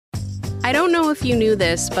I don't know if you knew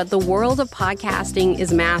this, but the world of podcasting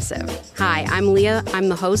is massive. Hi, I'm Leah. I'm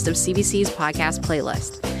the host of CBC's podcast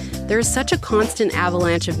playlist. There is such a constant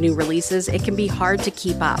avalanche of new releases, it can be hard to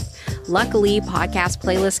keep up. Luckily, Podcast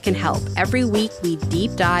Playlist can help. Every week, we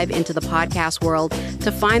deep dive into the podcast world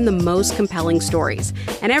to find the most compelling stories.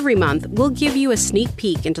 And every month, we'll give you a sneak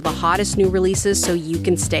peek into the hottest new releases so you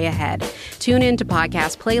can stay ahead. Tune in to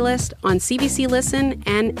Podcast Playlist on CBC Listen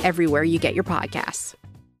and everywhere you get your podcasts.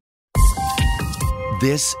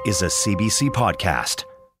 This is a CBC podcast.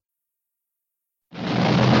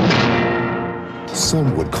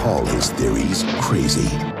 Some would call his theories crazy.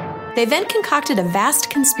 They then concocted a vast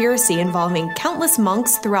conspiracy involving countless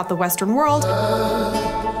monks throughout the Western world.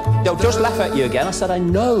 They'll just laugh at you again. I said, I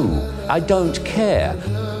know. I don't care.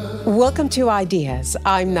 Welcome to Ideas.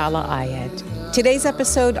 I'm Nala Ayed. Today's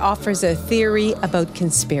episode offers a theory about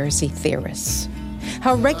conspiracy theorists.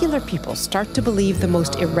 How regular people start to believe the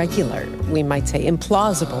most irregular, we might say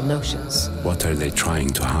implausible notions. What are they trying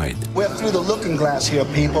to hide? We're through the looking glass here,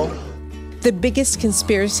 people. The biggest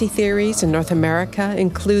conspiracy theories in North America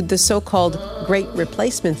include the so-called Great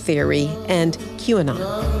Replacement Theory and QAnon.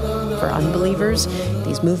 For unbelievers,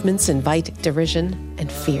 these movements invite derision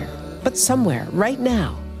and fear. But somewhere, right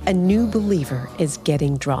now, a new believer is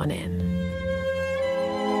getting drawn in.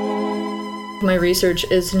 My research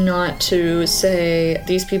is not to say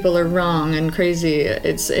these people are wrong and crazy.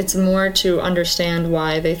 It's more to understand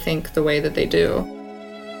why they think the way that they do.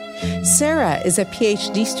 Sarah is a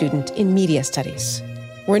PhD student in media studies.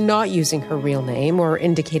 We're not using her real name or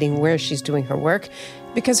indicating where she's doing her work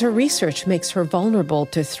because her research makes her vulnerable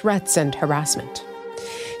to threats and harassment.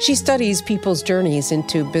 She studies people's journeys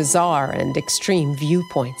into bizarre and extreme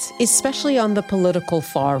viewpoints, especially on the political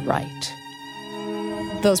far right.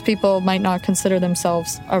 Those people might not consider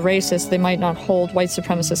themselves a racist. They might not hold white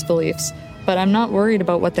supremacist beliefs. But I'm not worried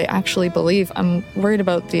about what they actually believe. I'm worried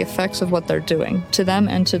about the effects of what they're doing to them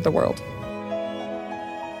and to the world.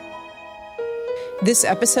 This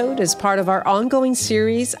episode is part of our ongoing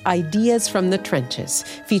series, Ideas from the Trenches,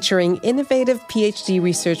 featuring innovative PhD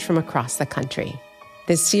research from across the country.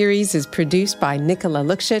 This series is produced by Nicola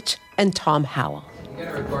Luksic and Tom Howell. You're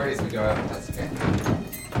going to record as we go out, that's okay.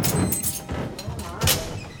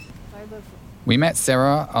 We met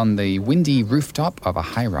Sarah on the windy rooftop of a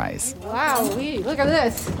high-rise. Wow, look at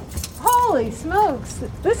this. Holy smokes,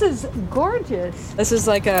 this is gorgeous. This is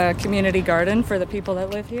like a community garden for the people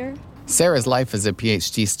that live here. Sarah's life as a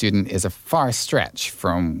PhD student is a far stretch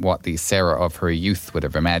from what the Sarah of her youth would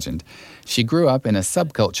have imagined. She grew up in a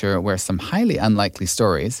subculture where some highly unlikely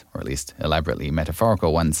stories, or at least elaborately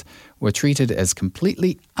metaphorical ones, were treated as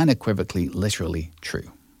completely, unequivocally, literally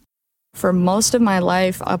true. For most of my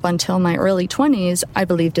life, up until my early 20s, I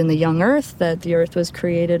believed in the young Earth, that the Earth was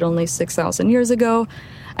created only 6,000 years ago.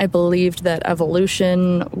 I believed that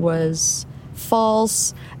evolution was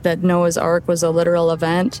false, that Noah's Ark was a literal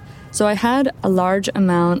event. So I had a large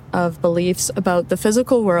amount of beliefs about the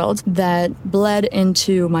physical world that bled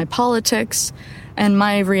into my politics and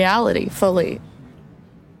my reality fully.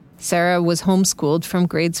 Sarah was homeschooled from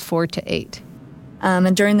grades 4 to 8.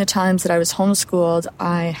 And during the times that I was homeschooled,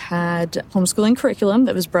 I had homeschooling curriculum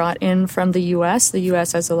that was brought in from the U.S. The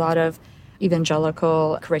U.S. has a lot of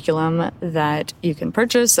evangelical curriculum that you can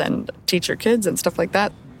purchase and teach your kids and stuff like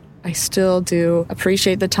that. I still do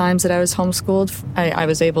appreciate the times that I was homeschooled. I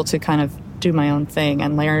was able to kind of do my own thing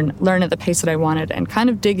and learn at the pace that I wanted and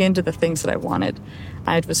kind of dig into the things that I wanted.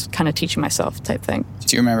 I was kind of teaching myself type thing.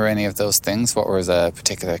 Do you remember any of those things? What was a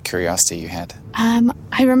particular curiosity you had?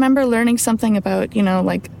 I remember learning something about,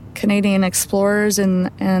 like Canadian explorers in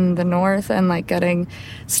the north and like getting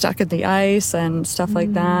stuck in the ice and stuff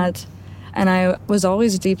like that. And I was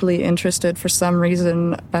always deeply interested for some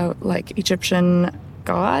reason about like Egyptian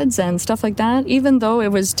gods and stuff like that, even though it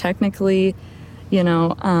was technically,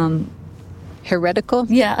 heretical?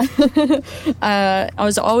 Yeah. I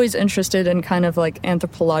was always interested in kind of like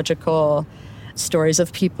anthropological stories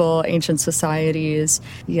of people, ancient societies.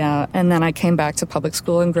 Yeah. And then I came back to public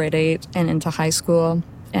school in grade 8 and into high school.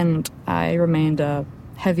 And I remained a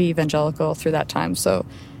heavy evangelical through that time. So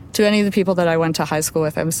to any of the people that I went to high school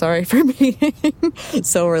with, I'm sorry for being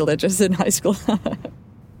so religious in high school.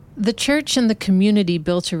 The church and the community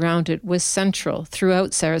built around it was central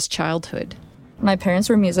throughout Sarah's childhood. My parents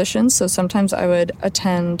were musicians, so sometimes I would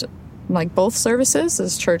attend like both services.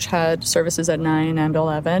 This church had services at 9 and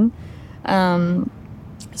 11.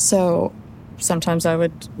 So sometimes I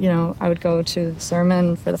would go to the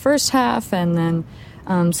sermon for the first half and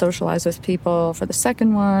then socialize with people for the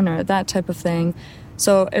second one or that type of thing.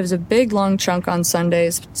 So it was a big, long chunk on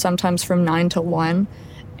Sundays, sometimes from 9 to 1.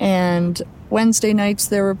 And Wednesday nights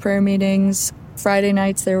there were prayer meetings. Friday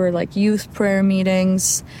nights there were like youth prayer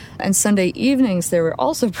meetings. And Sunday evenings there were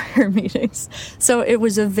also prayer meetings. So it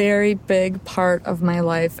was a very big part of my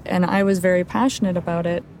life, and I was very passionate about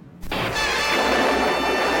it.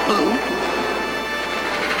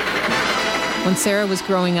 When Sarah was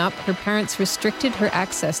growing up, her parents restricted her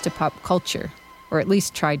access to pop culture, or at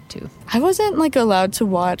least tried to. I wasn't like allowed to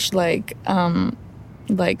watch like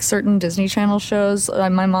certain Disney Channel shows.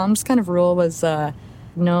 My mom's kind of rule was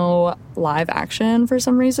no live action for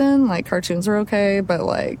some reason. Like cartoons are okay, but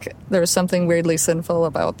like there was something weirdly sinful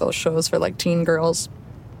about those shows for like teen girls.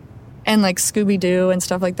 And like Scooby-Doo and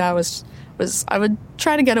stuff like that was I would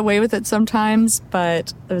try to get away with it sometimes,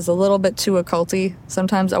 but it was a little bit too occulty.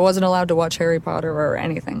 Sometimes I wasn't allowed to watch Harry Potter or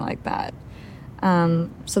anything like that.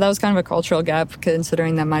 So that was kind of a cultural gap,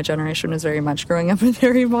 considering that my generation was very much growing up with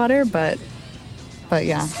Harry Potter, but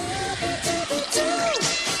yeah.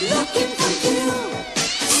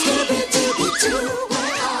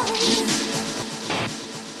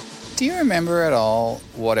 Do you remember at all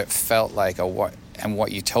what it felt like, or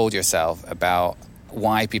what you told yourself about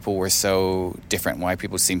why people were so different, why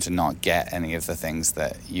people seemed to not get any of the things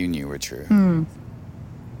that you knew were true?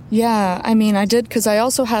 Yeah, I mean, I did, because I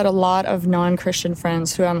also had a lot of non-Christian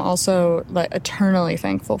friends who I'm also like eternally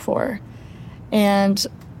thankful for. And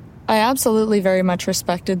I absolutely very much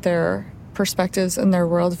respected their perspectives and their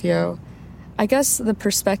worldview. I guess the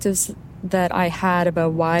perspectives that I had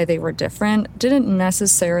about why they were different didn't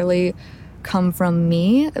necessarily come from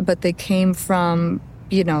me, but they came from,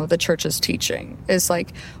 the church's teaching. It's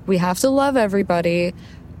like, we have to love everybody,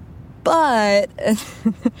 but,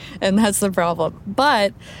 and that's the problem,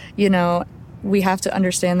 but, we have to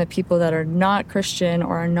understand that people that are not Christian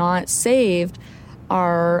or are not saved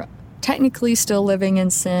are technically still living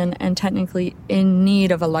in sin and technically in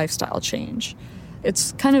need of a lifestyle change.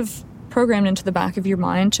 It's kind of programmed into the back of your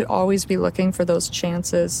mind to always be looking for those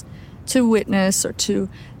chances to witness or to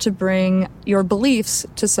bring your beliefs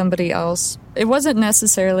to somebody else. It wasn't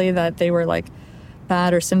necessarily that they were like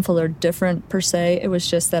bad or sinful or different per se. It was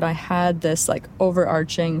just that I had this like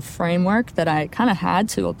overarching framework that I kind of had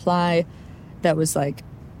to apply that was like,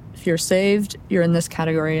 if you're saved, you're in this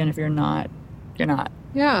category, and if you're not, you're not.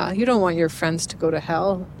 Yeah, you don't want your friends to go to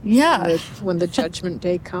hell. Yeah. When the judgment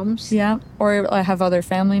day comes. Yeah, or I have other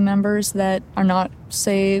family members that are not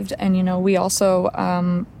saved, and we also,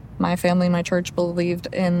 my family, my church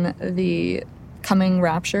believed in the coming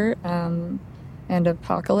rapture and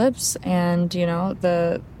apocalypse, and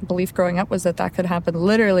the belief growing up was that could happen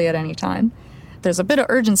literally at any time. There's a bit of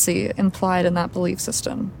urgency implied in that belief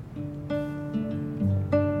system.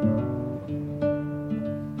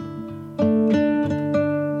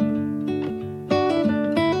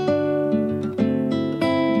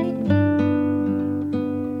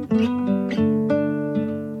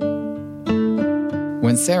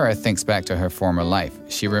 When Sarah thinks back to her former life,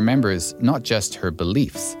 she remembers not just her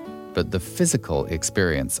beliefs, but the physical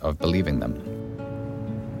experience of believing them.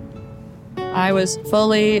 I was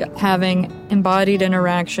fully having embodied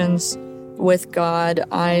interactions with God.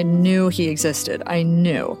 I knew He existed. I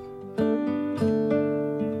knew.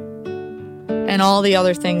 And all the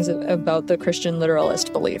other things about the Christian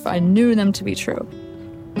literalist belief, I knew them to be true.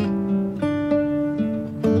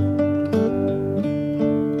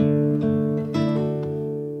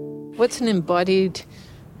 What's an embodied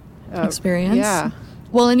experience? Yeah.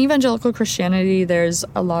 Well, in evangelical Christianity, there's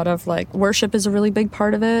a lot of like worship is a really big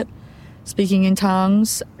part of it. Speaking in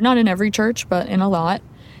tongues, not in every church, but in a lot.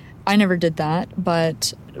 I never did that,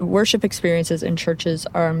 but worship experiences in churches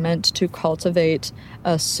are meant to cultivate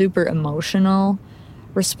a super emotional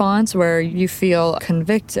response where you feel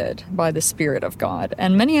convicted by the Spirit of God.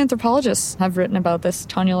 And many anthropologists have written about this.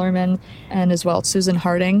 Tanya Luhrmann and as well Susan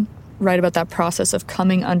Harding write about that process of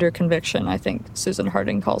coming under conviction, I think Susan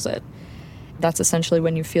Harding calls it. That's essentially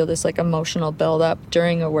when you feel this like emotional buildup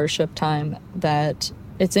during a worship time that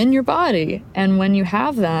it's in your body. And when you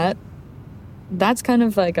have that, that's kind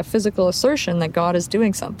of like a physical assertion that God is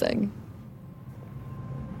doing something.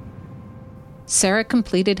 Sarah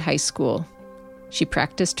completed high school. She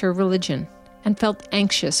practiced her religion and felt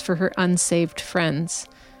anxious for her unsaved friends.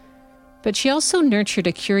 But she also nurtured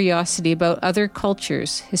a curiosity about other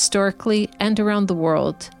cultures, historically and around the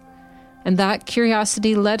world. And that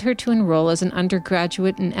curiosity led her to enroll as an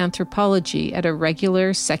undergraduate in anthropology at a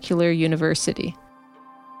regular secular university.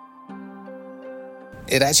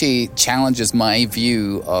 It actually challenges my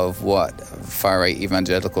view of what far-right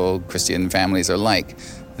evangelical Christian families are like,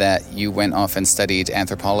 that you went off and studied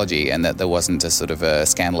anthropology and that there wasn't a sort of a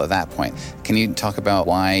scandal at that point. Can you talk about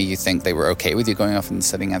why you think they were okay with you going off and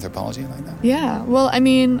studying anthropology like that? Yeah, well, I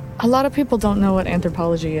mean, a lot of people don't know what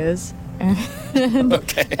anthropology is and,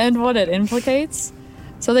 and what it implicates.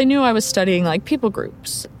 So they knew I was studying like people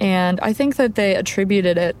groups, and I think that they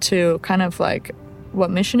attributed it to kind of like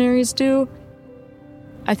what missionaries do.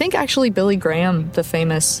 I think actually Billy Graham, the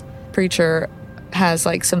famous preacher, has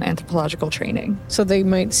like some anthropological training. So they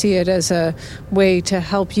might see it as a way to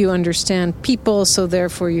help you understand people, so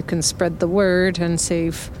therefore you can spread the word and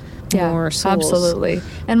save more souls. Absolutely.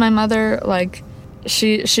 And my mother, like,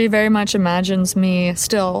 she very much imagines me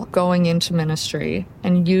still going into ministry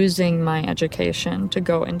and using my education to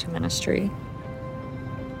go into ministry.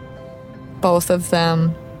 Both of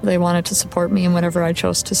them, they wanted to support me in whatever I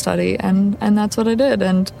chose to study, and that's what I did.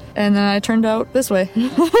 And then I turned out this way.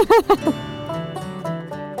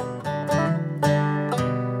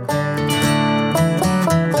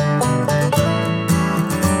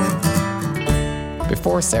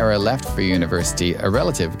 Before Sarah left for university, a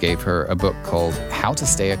relative gave her a book called How to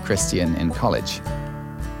Stay a Christian in College.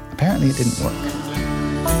 Apparently it didn't work.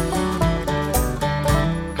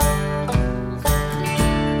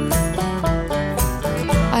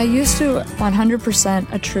 I used to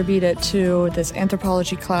 100% attribute it to this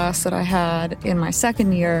anthropology class that I had in my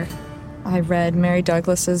second year. I read Mary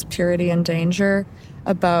Douglas's Purity and Danger,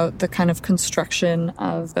 about the kind of construction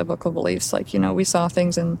of biblical beliefs. Like, you know, we saw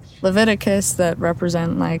things in Leviticus that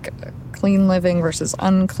represent like clean living versus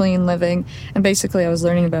unclean living. And basically I was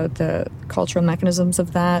learning about the cultural mechanisms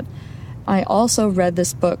of that. I also read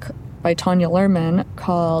this book by Tanya Luhrmann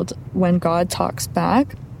called When God Talks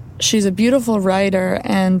Back. She's a beautiful writer,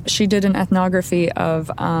 and she did an ethnography of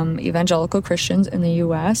evangelical Christians in the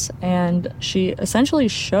U.S., and she essentially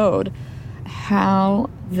showed how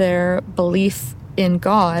their belief in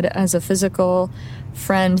God as a physical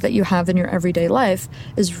friend that you have in your everyday life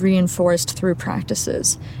is reinforced through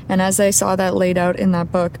practices. And as I saw that laid out in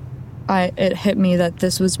that book, it hit me that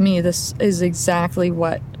this was me. This is exactly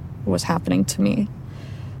what was happening to me.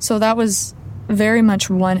 So that was very much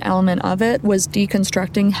one element of it, was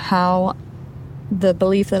deconstructing how the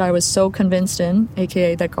belief that I was so convinced in,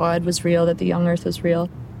 aka that God was real, that the young earth was real,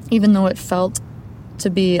 even though it felt to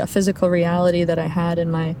be a physical reality that I had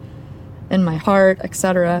in my heart,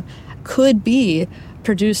 etc., could be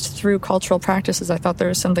produced through cultural practices. I thought there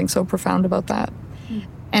was something so profound about that.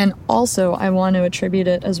 And also, I want to attribute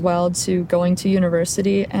it as well to going to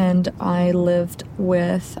university, and I lived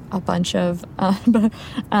with a bunch of my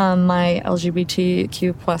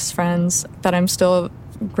LGBTQ plus friends that I'm still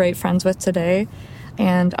great friends with today,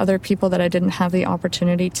 and other people that I didn't have the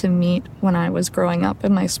opportunity to meet when I was growing up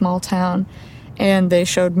in my small town. And they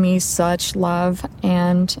showed me such love,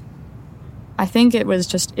 and I think it was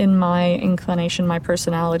just in my inclination, my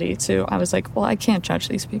personality too. I was like, well, I can't judge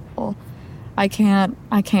these people. I can't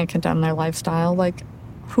condemn their lifestyle. Like,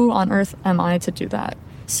 who on earth am I to do that?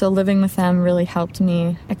 So living with them really helped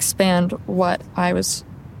me expand what I was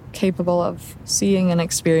capable of seeing and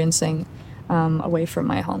experiencing away from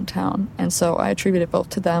my hometown. And so I attribute it both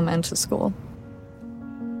to them and to school.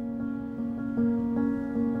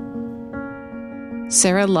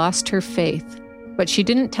 Sarah lost her faith, but she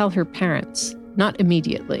didn't tell her parents, not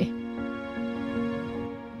immediately.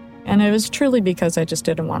 And it was truly because I just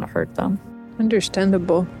didn't want to hurt them.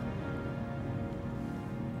 Understandable.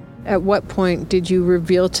 At what point did you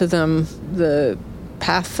reveal to them the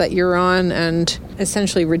path that you're on and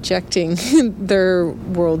essentially rejecting their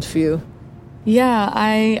worldview? Yeah,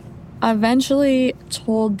 I eventually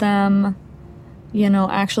told them,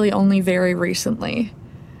 actually only very recently.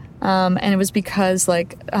 And it was because,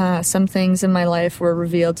 some things in my life were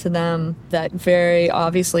revealed to them that very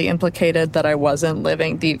obviously implicated that I wasn't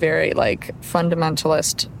living the very,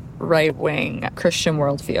 fundamentalist, right-wing Christian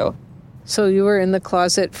worldview. So you were in the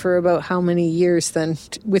closet for about how many years then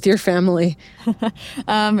with your family?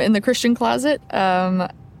 In the Christian closet,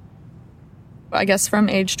 I guess from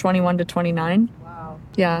age 21 to 29. Wow.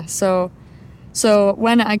 Yeah, so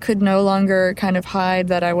when I could no longer kind of hide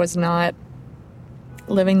that I was not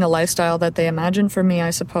living the lifestyle that they imagined for me,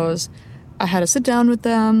 I suppose, I had to sit down with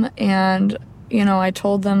them and, I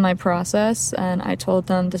told them my process, and I told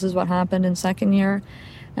them this is what happened in second year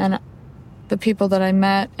and the people that I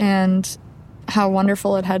met and how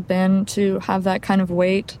wonderful it had been to have that kind of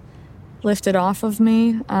weight lifted off of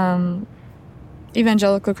me.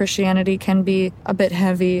 Evangelical Christianity can be a bit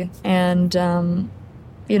heavy and,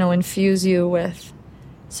 infuse you with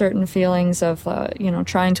certain feelings of,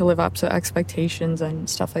 trying to live up to expectations and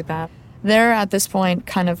stuff like that. They're at this point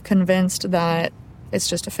kind of convinced that it's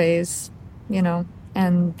just a phase,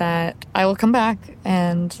 and that I will come back.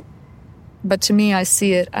 But to me, I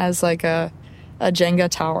see it as like a Jenga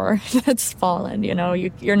tower that's fallen. You know,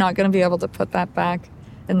 you're not going to be able to put that back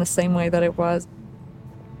in the same way that it was.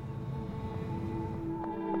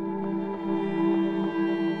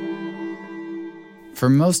 For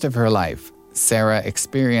most of her life, Sarah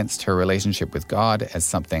experienced her relationship with God as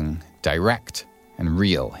something direct and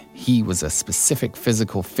real. He was a specific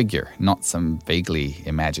physical figure, not some vaguely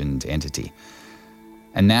imagined entity.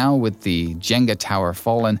 And now, with the Jenga tower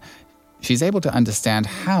fallen, she's able to understand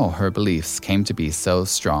how her beliefs came to be so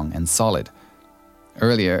strong and solid.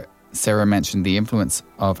 Earlier, Sarah mentioned the influence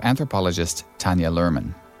of anthropologist Tanya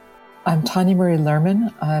Luhrmann. I'm Tanya Marie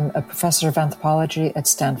Luhrmann. I'm a professor of anthropology at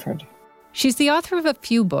Stanford. She's the author of a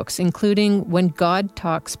few books, including When God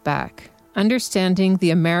Talks Back, Understanding the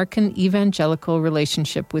American Evangelical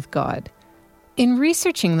Relationship with God. In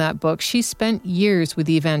researching that book, she spent years with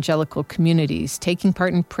evangelical communities, taking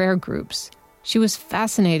part in prayer groups. She was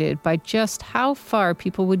fascinated by just how far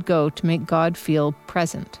people would go to make God feel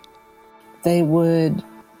present. They would,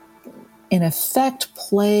 in effect,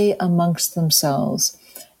 play amongst themselves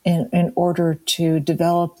in order to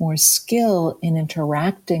develop more skill in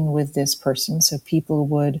interacting with this person. So people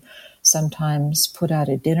would sometimes put out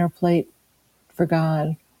a dinner plate for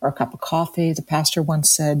God or a cup of coffee. The pastor once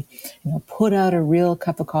said, put out a real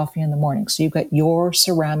cup of coffee in the morning. So you've got your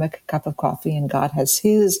ceramic cup of coffee and God has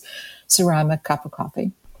his ceramic cup of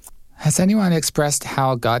coffee. Has anyone expressed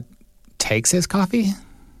how God takes his coffee?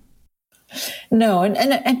 No,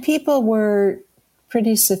 and people were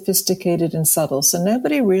pretty sophisticated and subtle. So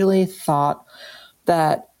nobody really thought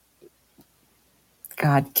that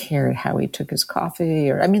God cared how he took his coffee,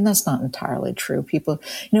 that's not entirely true. People,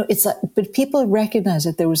 but people recognized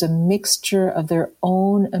that there was a mixture of their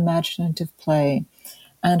own imaginative play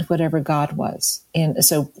and whatever God was. And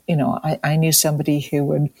so, I knew somebody who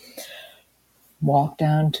would walk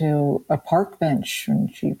down to a park bench and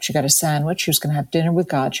she got a sandwich. She was going to have dinner with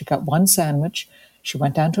God. She got one sandwich. She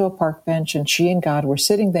went down to a park bench and she and God were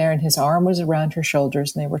sitting there and his arm was around her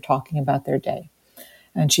shoulders and they were talking about their day.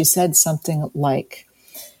 And she said something like,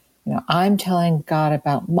 I'm telling God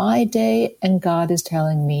about my day and God is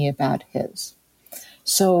telling me about his.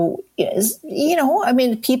 So,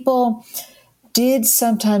 people did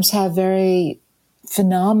sometimes have very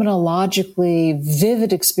phenomenologically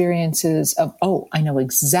vivid experiences of, I know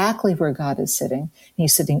exactly where God is sitting.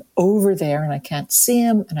 He's sitting over there and I can't see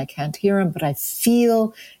him and I can't hear him, but I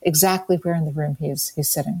feel exactly where in the room he's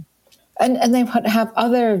sitting. And they have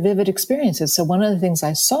other vivid experiences. So one of the things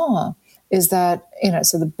I saw is that,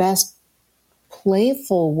 so the best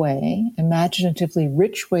playful way, imaginatively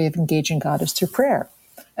rich way of engaging God is through prayer.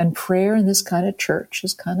 And prayer in this kind of church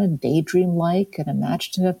is kind of daydream-like and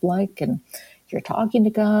imaginative-like, and you're talking to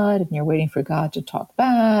God and you're waiting for God to talk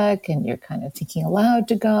back and you're kind of thinking aloud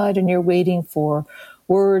to God and you're waiting for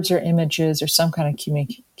words or images or some kind of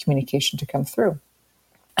communication to come through.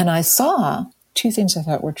 And I saw two things I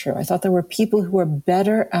thought were true. I thought there were people who were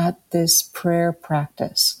better at this prayer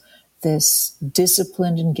practice, this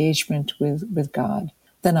disciplined engagement with God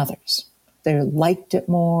than others. They liked it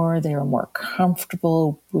more. They were more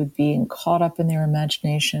comfortable with being caught up in their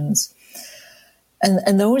imaginations.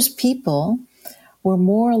 And those people were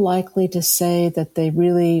more likely to say that they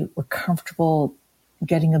really were comfortable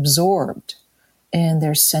getting absorbed in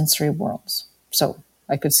their sensory worlds. So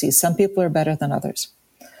I could see some people are better than others.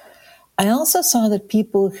 I also saw that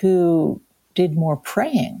people who did more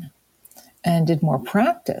praying and did more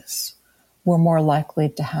practice were more likely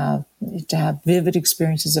to have vivid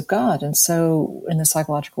experiences of God. And so in the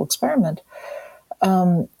psychological experiment,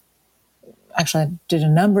 actually, I did a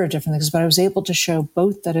number of different things, but I was able to show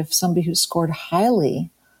both that if somebody who scored highly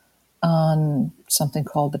on something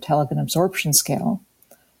called the Tellegen Absorption Scale,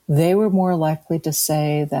 they were more likely to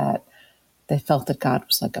say that they felt that God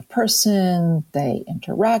was like a person, they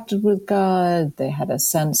interacted with God, they had a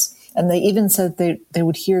sense, and they even said they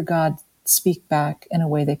would hear God speak back in a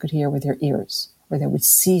way they could hear with their ears, where they would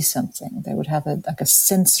see something. They would have a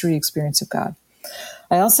sensory experience of God.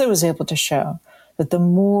 I also was able to show that the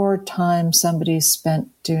more time somebody spent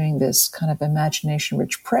doing this kind of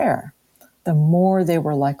imagination-rich prayer, the more they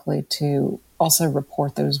were likely to also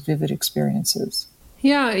report those vivid experiences.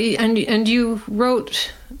 Yeah, and you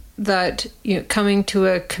wrote that coming to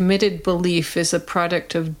a committed belief is a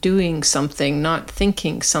product of doing something, not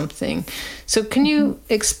thinking something. So can you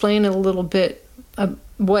explain a little bit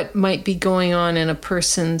what might be going on in a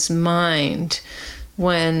person's mind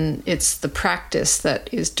when it's the practice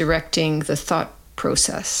that is directing the thought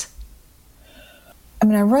process?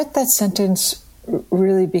 I wrote that sentence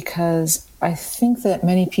really because I think that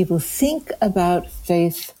many people think about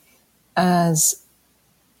faith as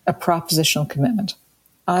a propositional commitment.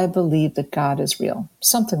 I believe that God is real,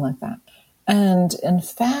 something like that. And in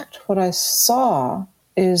fact, what I saw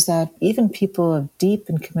is that even people of deep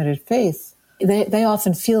and committed faith, they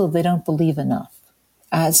often feel they don't believe enough.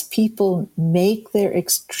 As people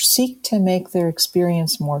seek to make their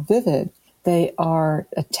experience more vivid, they are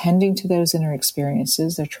attending to those inner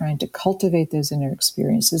experiences. They're trying to cultivate those inner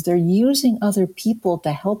experiences. They're using other people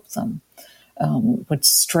to help them. What was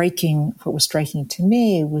striking to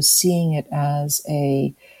me was seeing it as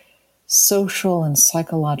a social and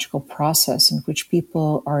psychological process in which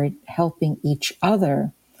people are helping each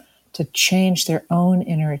other to change their own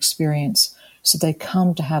inner experience so they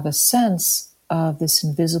come to have a sense of this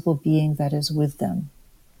invisible being that is with them.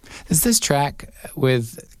 Does this track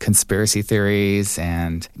with conspiracy theories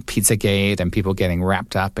and PizzaGate and people getting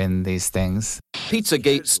wrapped up in these things?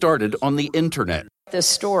 PizzaGate started on the internet. This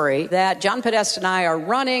story that John Podesta and I are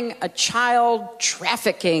running a child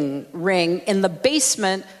trafficking ring in the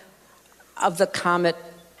basement of the Comet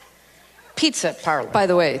Pizza Parlor. By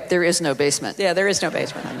the way, there is no basement. Yeah, there is no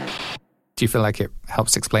basement on that. Do you feel like it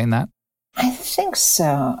helps explain that? I think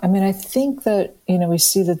so. I mean, I think that, we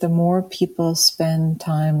see that the more people spend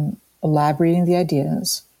time elaborating the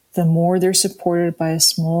ideas, the more they're supported by a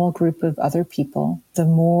small group of other people, the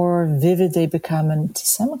more vivid they become, and to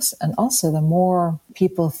some extent, also the more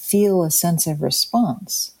people feel a sense of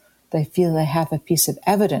response. They feel they have a piece of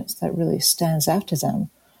evidence that really stands out to them,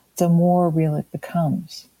 the more real it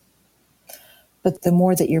becomes. But the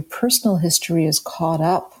more that your personal history is caught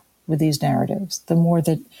up with these narratives, the more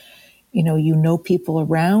that you know people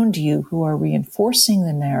around you who are reinforcing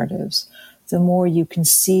the narratives, the more you can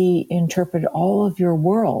interpret all of your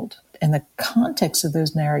world and the context of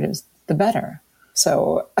those narratives, the better.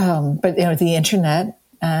 So, but the internet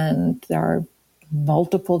and there are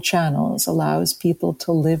multiple channels allows people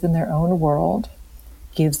to live in their own world,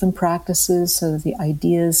 gives them practices so that the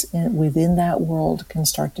ideas within that world can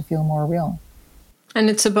start to feel more real. And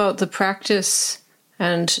it's about the practice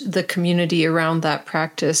and the community around that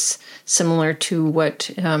practice, similar to what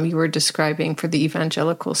you were describing for the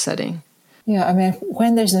evangelical setting. Yeah, I mean,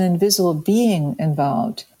 when there's an invisible being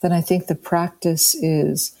involved, then I think the practice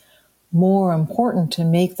is more important to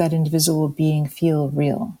make that invisible being feel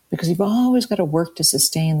real. Because you've always got to work to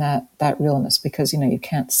sustain that realness because, you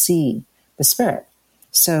can't see the spirit.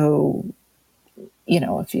 So,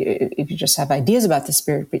 if you just have ideas about the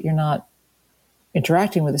spirit, but you're not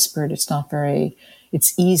interacting with the spirit,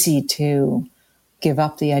 it's easy to give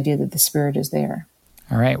up the idea that the spirit is there.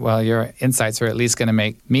 All right. Well, your insights are at least going to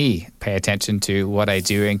make me pay attention to what I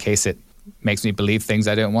do in case it makes me believe things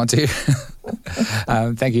I don't want to.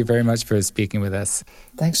 Thank you very much for speaking with us.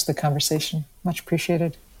 Thanks for the conversation. Much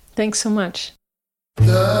appreciated. Thanks so much.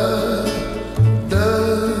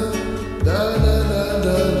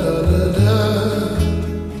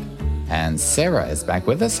 And Sarah is back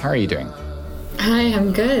with us. How are you doing? Hi,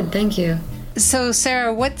 I'm good. Thank you. So,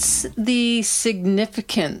 Sarah, what's the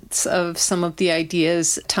significance of some of the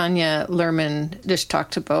ideas Tanya Lerman just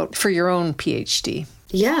talked about for your own PhD?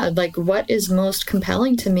 Yeah, what is most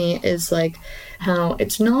compelling to me is how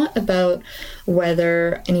it's not about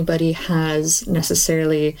whether anybody has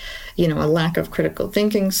necessarily, a lack of critical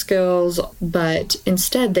thinking skills, but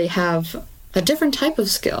instead they have a different type of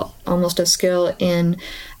skill, almost a skill in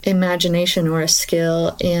imagination or a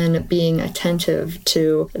skill in being attentive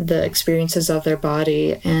to the experiences of their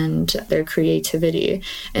body and their creativity.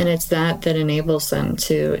 And it's that enables them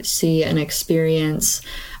to see and experience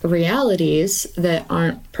realities that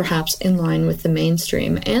aren't perhaps in line with the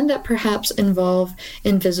mainstream and that perhaps involve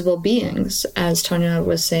invisible beings, as Tanya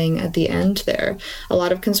was saying at the end there. A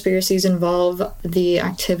lot of conspiracies involve the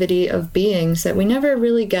activity of beings that we never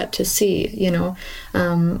really get to see,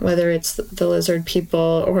 whether it's the lizard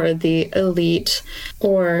people or the elite,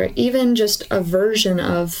 or even just a version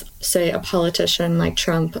of, say, a politician like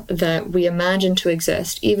Trump that we imagine to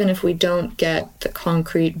exist, even if we don't get the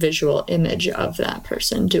concrete visual image of that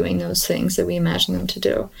person doing those things that we imagine them to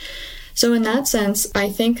do. So in that sense, I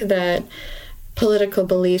think that political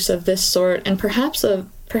beliefs of this sort, and perhaps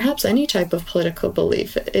any type of political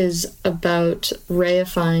belief, is about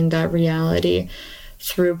reifying that reality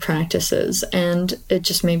through practices. And it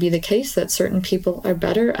just may be the case that certain people are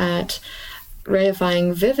better at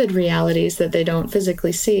reifying vivid realities that they don't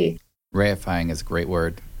physically see. Reifying is a great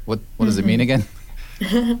word. What does it mean again?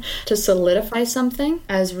 To solidify something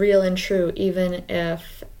as real and true, even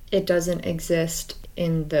if it doesn't exist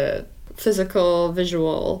in the physical,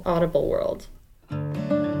 visual, audible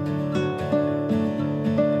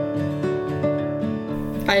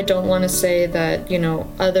I don't want to say that,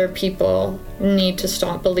 other people need to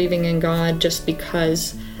stop believing in God just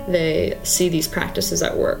because they see these practices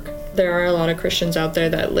at work. There are a lot of Christians out there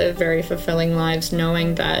that live very fulfilling lives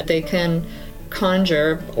knowing that they can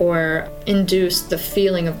conjure or induce the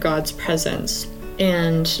feeling of God's presence.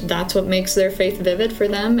 And that's what makes their faith vivid for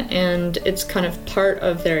them, and it's kind of part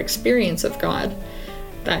of their experience of God,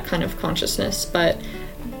 that kind of consciousness. But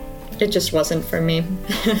it just wasn't for me.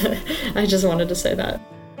 I just wanted to say that.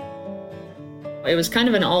 It was kind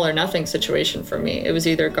of an all or nothing situation for me. It was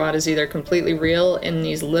either God is either completely real in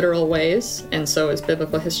these literal ways, and so is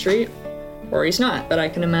biblical history, or he's not. But I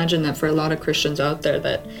can imagine that for a lot of Christians out there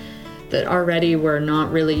that already were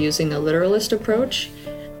not really using the literalist approach,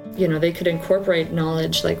 they could incorporate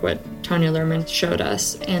knowledge like what Tanya Lerman showed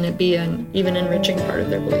us, and it be an even enriching part of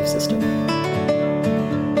their belief system.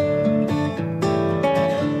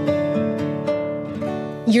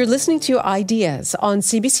 You're listening to Ideas on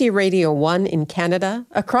CBC Radio 1 in Canada,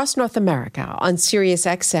 across North America on Sirius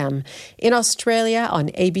XM, in Australia on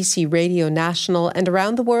ABC Radio National, and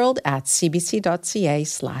around the world at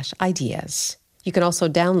cbc.ca/ideas. You can also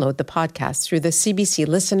download the podcast through the CBC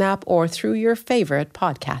Listen app or through your favorite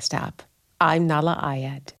podcast app. I'm Nala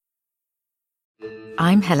Ayed.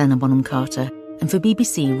 I'm Helena Bonham Carter, and for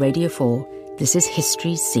BBC Radio 4, this is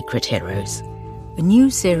History's Secret Heroes, a new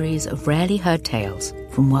series of rarely heard tales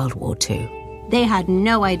from World War II. They had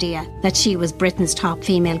no idea that she was Britain's top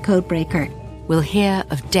female codebreaker. We'll hear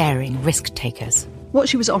of daring risk-takers. What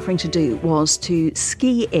she was offering to do was to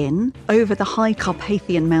ski in over the high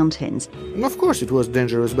Carpathian Mountains. Of course it was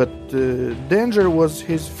dangerous, but danger was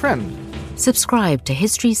his friend. Subscribe to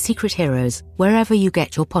History's Secret Heroes wherever you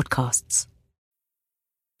get your podcasts.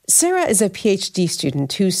 Sarah is a PhD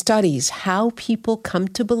student who studies how people come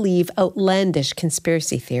to believe outlandish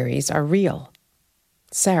conspiracy theories are real.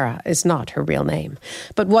 Sarah is not her real name,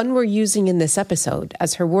 but one we're using in this episode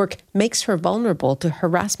as her work makes her vulnerable to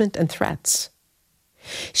harassment and threats.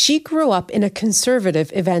 She grew up in a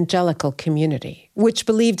conservative evangelical community, which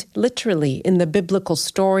believed literally in the biblical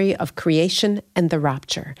story of creation and the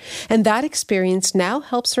rapture. And that experience now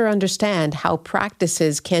helps her understand how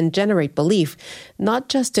practices can generate belief, not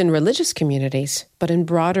just in religious communities, but in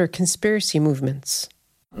broader conspiracy movements.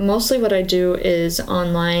 Mostly what I do is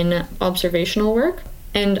online observational work.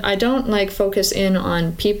 And I don't focus in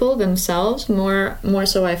on people themselves, more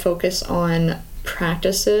so I focus on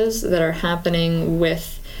practices that are happening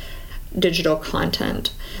with digital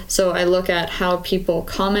content. So I look at how people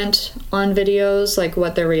comment on videos, like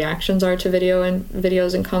what their reactions are to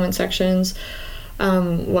videos and comment sections,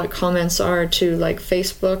 what comments are to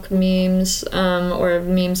Facebook memes, or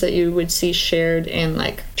memes that you would see shared in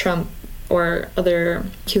Trump or other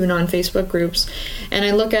QAnon Facebook groups. And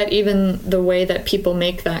I look at even the way that people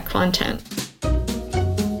make that content.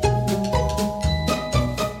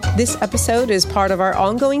 This episode is part of our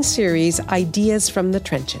ongoing series, Ideas from the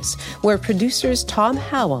Trenches, where producers Tom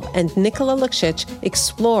Howell and Nicola Luksic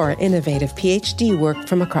explore innovative PhD work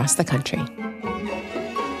from across the country.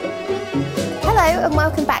 Hello and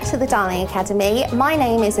welcome back to the Darling Academy. My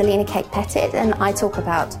name is Alina Kate Pettit and I talk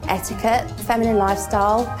about etiquette, feminine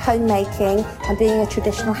lifestyle, homemaking and being a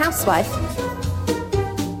traditional housewife.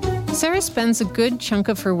 Sarah spends a good chunk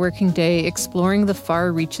of her working day exploring the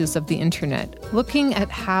far reaches of the internet, looking at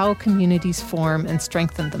how communities form and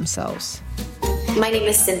strengthen themselves. My name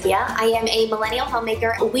is Cynthia. I am a millennial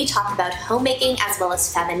homemaker. We talk about homemaking as well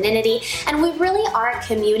as femininity, and we really are a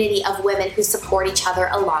community of women who support each other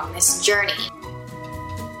along this journey.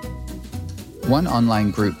 One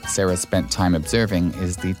online group Sarah spent time observing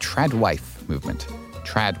is the tradwife movement.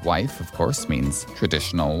 Tradwife, of course, means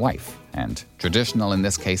traditional wife. And traditional in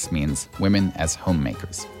this case means women as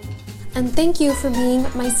homemakers. And thank you for being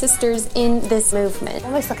my sisters in this movement.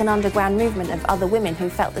 Almost like an underground movement of other women who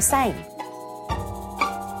felt the same.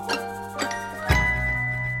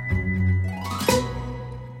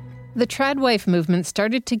 The tradwife movement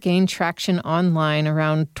started to gain traction online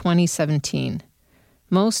around 2017.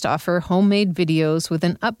 Most offer homemade videos with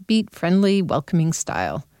an upbeat, friendly, welcoming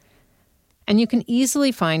style. And you can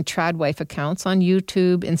easily find tradwife accounts on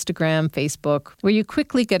YouTube, Instagram, Facebook, where you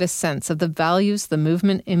quickly get a sense of the values the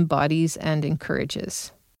movement embodies and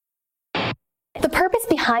encourages. The purpose purpose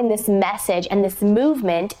behind this message and this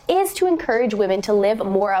movement is to encourage women to live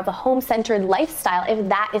more of a home-centered lifestyle if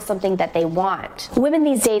that is something that they want. Women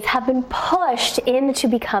these days have been pushed into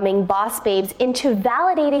becoming boss babes, into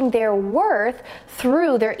validating their worth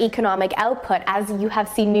through their economic output, as you have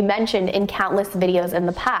seen me mention in countless videos in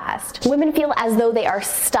the past. Women feel as though they are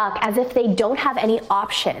stuck, as if they don't have any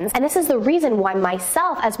options. And this is the reason why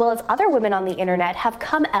myself, as well as other women on the internet, have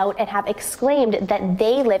come out and have exclaimed that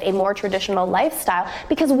they live a more traditional lifestyle,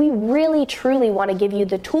 because we really truly want to give you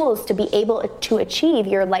the tools to be able to achieve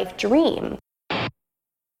your life dream.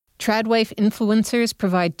 Tradwife influencers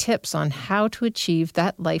provide tips on how to achieve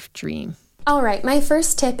that life dream. All right, my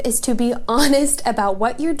first tip is to be honest about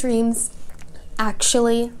what your dreams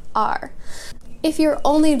actually are. If your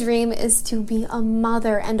only dream is to be a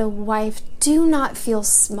mother and a wife, do not feel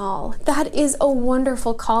small. That is a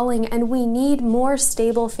wonderful calling, and we need more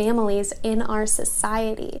stable families in our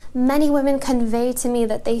society. Many women convey to me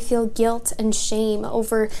that they feel guilt and shame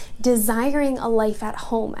over desiring a life at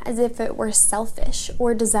home as if it were selfish,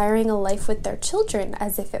 or desiring a life with their children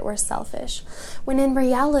as if it were selfish, when in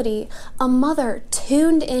reality, a mother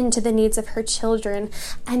tuned into the needs of her children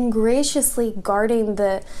and graciously guarding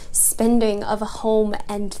the spending of a home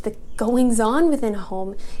and the goings-on within a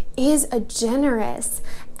home is a generous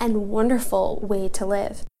and wonderful way to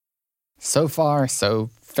live. So far, so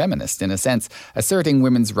feminist in a sense, asserting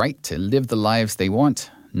women's right to live the lives they want,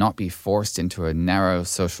 not be forced into a narrow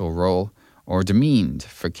social role or demeaned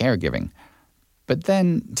for caregiving. But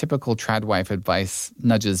then typical tradwife advice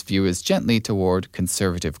nudges viewers gently toward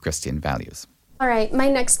conservative Christian values. All right, my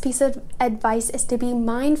next piece of advice is to be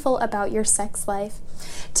mindful about your sex life.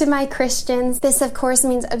 To my Christians, this of course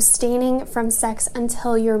means abstaining from sex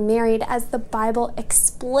until you're married, as the Bible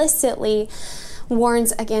explicitly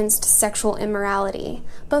warns against sexual immorality.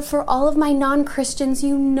 But for all of my non-Christians,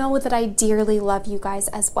 you know that I dearly love you guys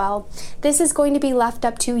as well. This is going to be left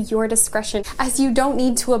up to your discretion, as you don't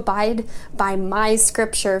need to abide by my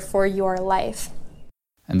scripture for your life.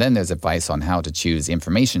 And then there's advice on how to choose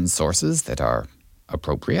information sources that are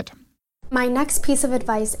appropriate. My next piece of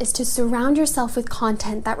advice is to surround yourself with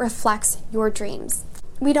content that reflects your dreams.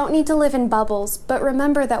 We don't need to live in bubbles, but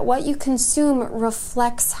remember that what you consume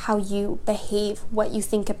reflects how you behave, what you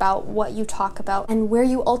think about, what you talk about, and where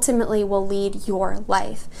you ultimately will lead your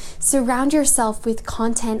life. Surround yourself with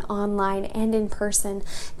content online and in person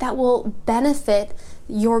that will benefit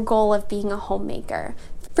your goal of being a homemaker.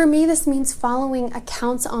 For me, this means following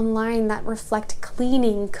accounts online that reflect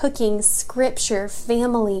cleaning, cooking, scripture,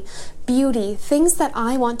 family, beauty, things that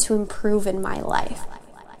I want to improve in my life.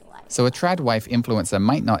 So a tradwife influencer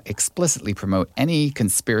might not explicitly promote any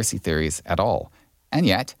conspiracy theories at all. And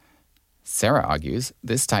yet, Sarah argues,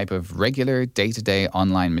 this type of regular day-to-day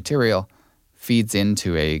online material feeds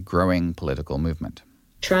into a growing political movement.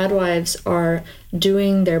 Tradwives are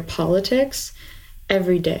doing their politics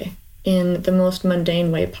every day in the most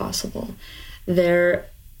mundane way possible. They're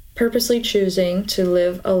purposely choosing to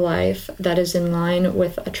live a life that is in line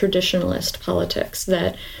with a traditionalist politics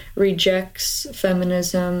that rejects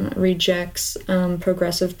feminism, rejects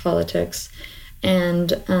progressive politics,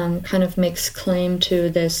 and kind of makes claim to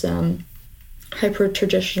this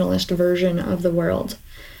hyper-traditionalist version of the world.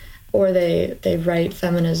 Or they write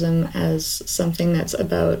feminism as something that's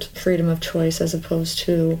about freedom of choice as opposed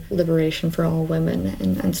to liberation for all women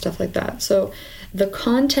and stuff like that. So the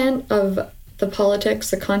content of the politics,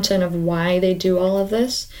 the content of why they do all of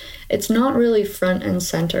this, it's not really front and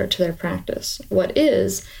center to their practice. What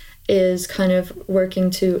is kind of working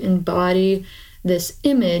to embody this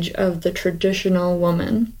image of the traditional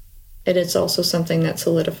woman. And it's also something that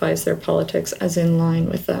solidifies their politics as in line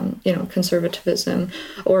with conservatism,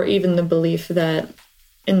 or even the belief that,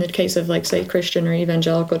 in the case of, like, say, Christian or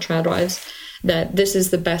evangelical tradwives, that this is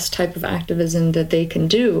the best type of activism that they can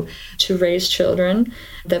do to raise children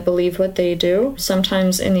that believe what they do.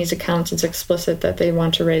 Sometimes in these accounts it's explicit that they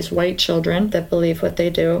want to raise white children that believe what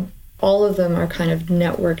they do. All of them are kind of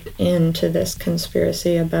networked into this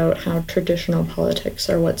conspiracy about how traditional politics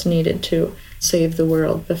are what's needed to save the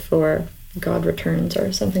world before God returns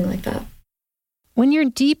or something like that. When you're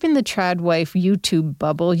deep in the tradwife YouTube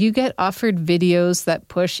bubble, you get offered videos that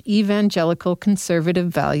push evangelical conservative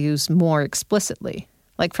values more explicitly,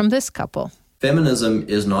 like from this couple. Feminism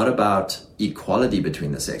is not about equality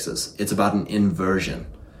between the sexes. It's about an inversion.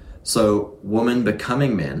 So women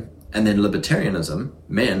becoming men, and then libertarianism,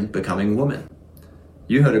 men becoming women.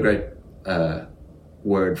 You heard a great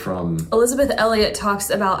word from... Elizabeth Elliot talks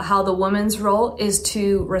about how the woman's role is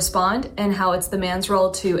to respond and how it's the man's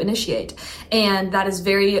role to initiate. And that is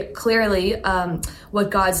very clearly what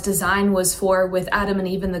God's design was for with Adam and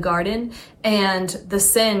Eve in the garden. And the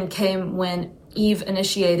sin came when Eve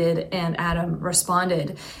initiated and Adam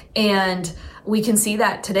responded. And we can see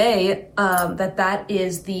that today, that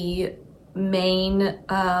is the main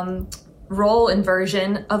role and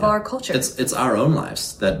version of our culture. It's our own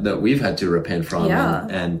lives that we've had to repent from. Yeah.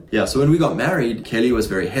 And so when we got married, Kelly was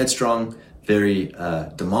very headstrong, very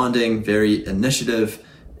demanding, very initiative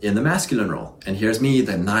in the masculine role. And here's me,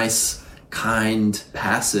 the nice, kind,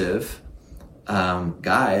 passive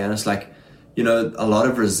guy. And it's like, you know, a lot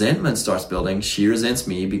of resentment starts building. She resents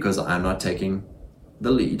me because I'm not taking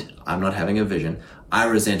the lead. I'm not having a vision. I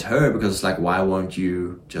resent her because it's like, why won't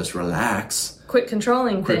you just relax? Quit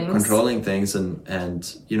controlling things.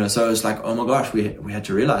 And you know, so it's like, oh my gosh, we had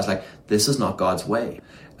to realize like, this is not God's way.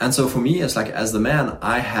 And so for me, it's like, as the man,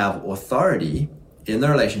 I have authority in the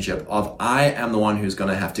relationship of I am the one who's going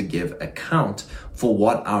to have to give account for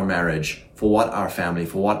what our marriage, for what our family,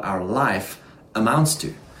 for what our life amounts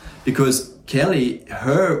to. Because Kelly,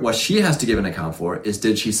 what she has to give an account for is,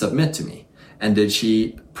 did she submit to me? And did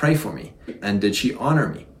she pray for me? And did she honor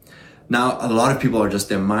me? Now, a lot of people are just,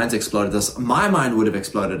 their minds exploded this. My mind would have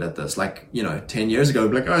exploded at this, like, you know, 10 years ago,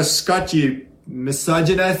 like, oh, Scott, you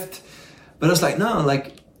misogynist. But it's like, no,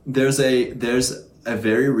 like, there's a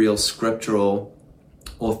very real scriptural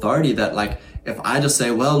authority that, like, if I just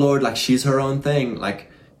say, well, Lord, like, she's her own thing,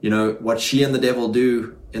 like, you know, what she and the devil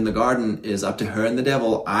do in the garden is up to her and the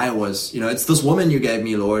devil. It's this woman you gave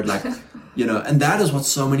me, Lord, like, you know, and that is what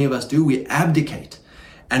so many of us do. We abdicate.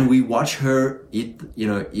 And we watch her eat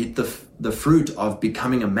the fruit of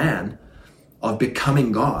becoming a man, of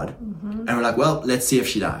becoming God. Mm-hmm. And we're like, well, let's see if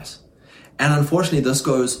she dies. And unfortunately, this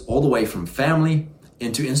goes all the way from family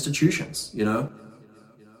into institutions, you know?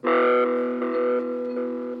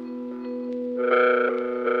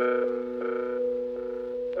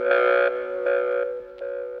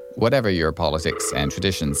 Whatever your politics and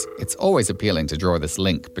traditions, it's always appealing to draw this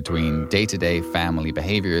link between day-to-day family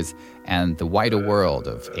behaviors and the wider world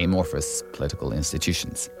of amorphous political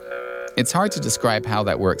institutions. It's hard to describe how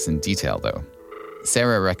that works in detail, though.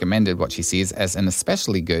 Sarah recommended what she sees as an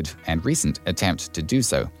especially good and recent attempt to do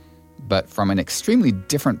so, but from an extremely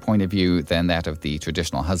different point of view than that of the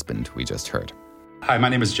traditional husband we just heard. Hi, my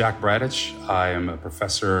name is Jack Bradich. I am a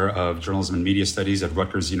professor of journalism and media studies at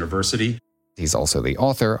Rutgers University. He's also the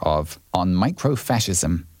author of On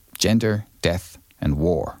Microfascism, Gender, Death, and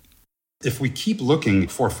War. If we keep looking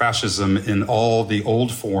for fascism in all the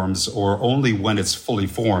old forms or only when it's fully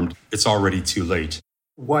formed, it's already too late.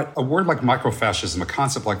 What a word like microfascism, a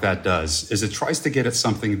concept like that does, is it tries to get at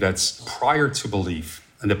something that's prior to belief.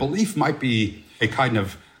 And the belief might be a kind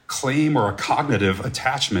of claim or a cognitive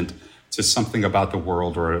attachment to something about the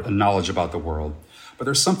world or a knowledge about the world. But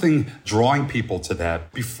there's something drawing people to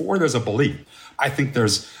that before there's a belief. I think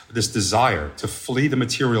there's this desire to flee the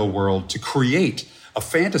material world, to create a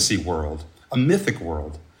fantasy world, a mythic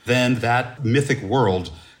world. Then that mythic world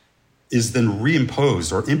is then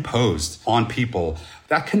reimposed or imposed on people.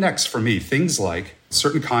 That connects for me things like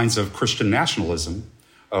certain kinds of Christian nationalism,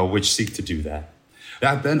 which seek to do that.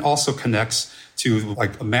 That then also connects to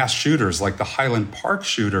like mass shooters like the Highland Park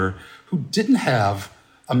shooter who didn't have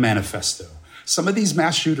a manifesto. Some of these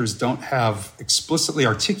mass shooters don't have explicitly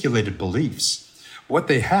articulated beliefs. What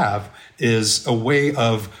they have is a way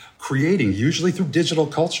of creating, usually through digital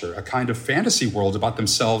culture, a kind of fantasy world about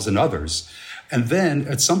themselves and others. And then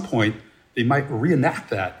at some point, they might reenact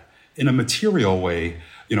that in a material way,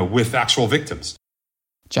 you know, with actual victims.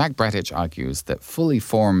 Jack Bradich argues that fully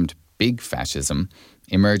formed big fascism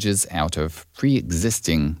emerges out of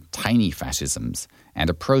pre-existing tiny fascisms and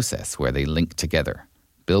a process where they link together,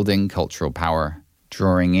 building cultural power,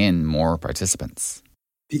 drawing in more participants.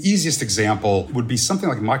 The easiest example would be something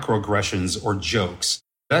like microaggressions or jokes.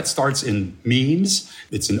 That starts in memes.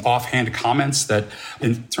 It's in offhand comments that,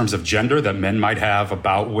 in terms of gender, that men might have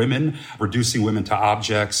about women, reducing women to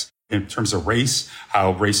objects. In terms of race,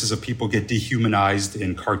 how races of people get dehumanized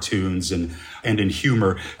in cartoons and in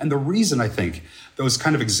humor. And the reason I think those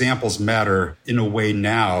kind of examples matter in a way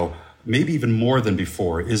now, maybe even more than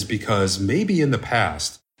before, is because maybe in the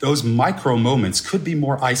past, those micro moments could be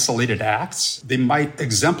more isolated acts. They might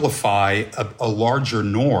exemplify a larger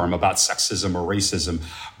norm about sexism or racism,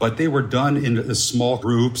 but they were done in small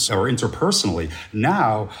groups or interpersonally.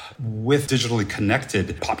 Now, with digitally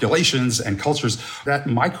connected populations and cultures, that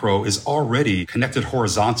micro is already connected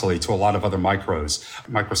horizontally to a lot of other micros,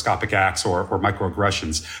 microscopic acts or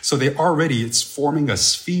microaggressions. So it's forming a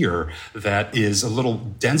sphere that is a little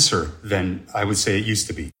denser than I would say it used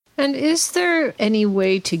to be. And is there any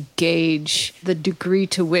way to gauge the degree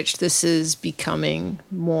to which this is becoming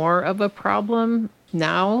more of a problem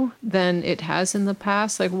now than it has in the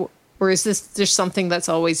past? Like, or is this just something that's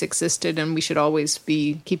always existed and we should always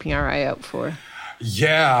be keeping our eye out for?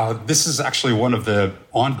 Yeah, this is actually one of the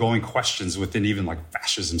ongoing questions within even like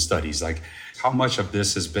fascism studies, like how much of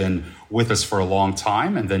this has been with us for a long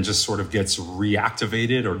time and then just sort of gets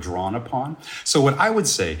reactivated or drawn upon. So what I would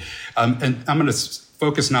say, and I'm going to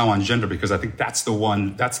focus now on gender because I think that's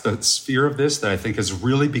the sphere of this that I think has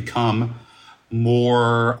really become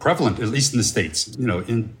more prevalent, at least in the States,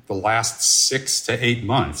 in the last 6 to 8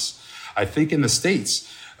 months. I think in the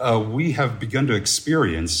States, we have begun to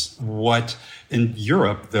experience what in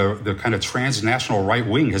Europe, the kind of transnational right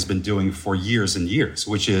wing has been doing for years and years,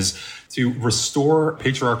 which is to restore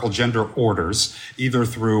patriarchal gender orders, either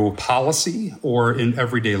through policy or in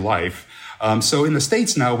everyday life. So in the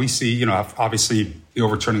States now, we see, obviously the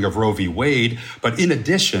overturning of Roe v. Wade, but in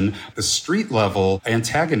addition, the street level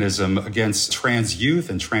antagonism against trans youth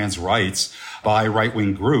and trans rights by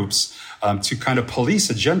right-wing groups to kind of police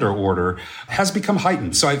a gender order has become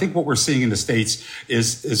heightened. So I think what we're seeing in the States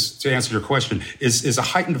is to answer your question, is a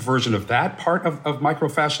heightened version of that part of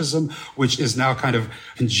microfascism, which is now kind of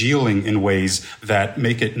congealing in ways that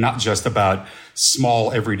make it not just about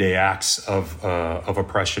small everyday acts of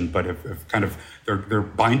oppression, but of kind of they're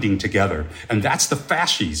binding together, and that's the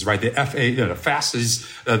fasces, right? The fasces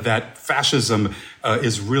that fascism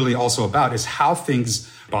is really also about is how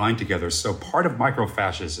things bind together. So part of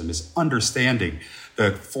microfascism is understanding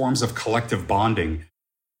the forms of collective bonding.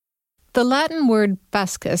 The Latin word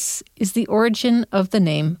fascus is the origin of the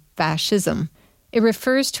name fascism. It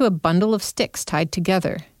refers to a bundle of sticks tied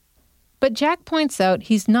together. But Jack points out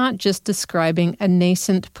he's not just describing a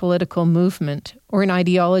nascent political movement or an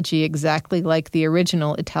ideology exactly like the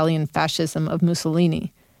original Italian fascism of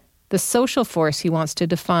Mussolini. The social force he wants to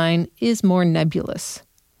define is more nebulous.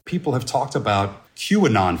 People have talked about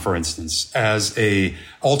QAnon, for instance, as a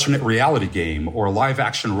alternate reality game or a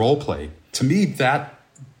live-action role play. To me, that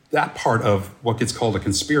part of what gets called a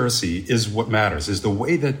conspiracy is what matters, is the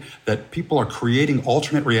way that people are creating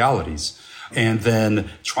alternate realities and then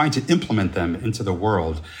trying to implement them into the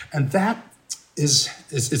world. And that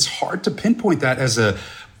it's hard to pinpoint that as a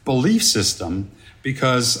belief system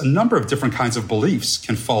because a number of different kinds of beliefs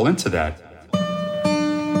can fall into that.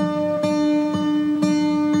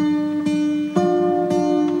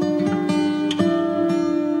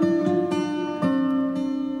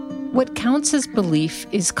 What counts as belief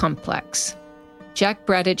is complex. Jack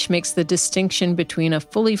Bradich makes the distinction between a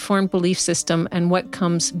fully formed belief system and what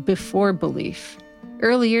comes before belief.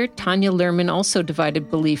 Earlier, Tanya Luhrmann also divided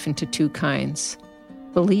belief into two kinds.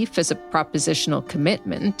 Belief as a propositional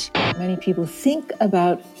commitment. Many people think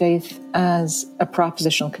about faith as a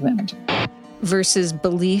propositional commitment. Versus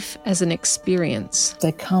belief as an experience.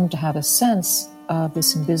 They come to have a sense of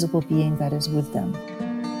this invisible being that is with them.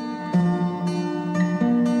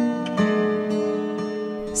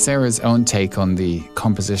 Sarah's own take on the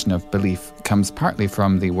composition of belief comes partly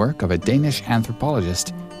from the work of a Danish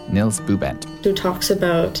anthropologist, Niels Bubent, who talks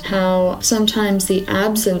about how sometimes the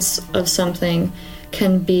absence of something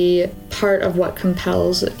can be part of what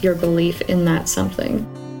compels your belief in that something.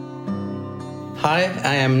 Hi,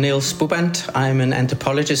 I am Niels Bubent. I'm an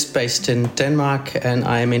anthropologist based in Denmark, and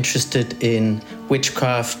I am interested in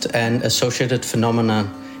witchcraft and associated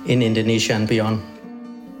phenomena in Indonesia and beyond.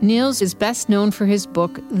 Niels is best known for his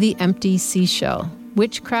book, The Empty Seashell,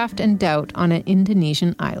 Witchcraft and Doubt on an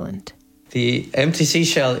Indonesian Island. The Empty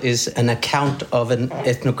Seashell is an account of an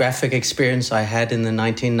ethnographic experience I had in the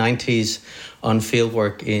 1990s on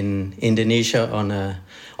fieldwork in Indonesia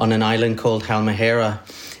on an island called Halmahera.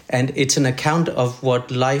 And it's an account of what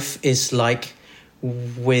life is like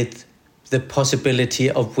with the possibility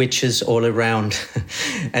of witches all around.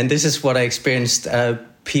 And this is what I experienced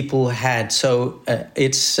people had. So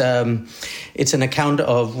it's an account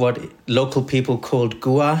of what local people called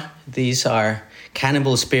gua. These are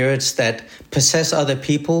cannibal spirits that possess other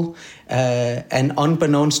people, and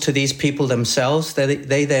unbeknownst to these people themselves,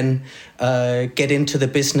 they then get into the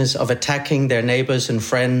business of attacking their neighbors and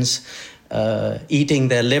friends, eating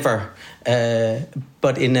their liver,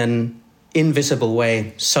 but in an invisible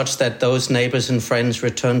way, such that those neighbors and friends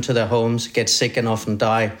return to their homes, get sick and often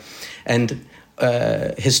die. And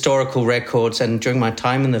historical records, and during my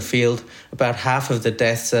time in the field, about half of the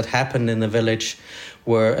deaths that happened in the village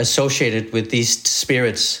were associated with these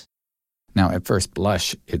spirits. Now, at first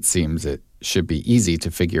blush, it seems it should be easy to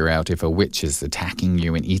figure out if a witch is attacking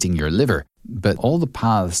you and eating your liver, but all the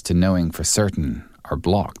paths to knowing for certain are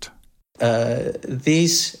blocked.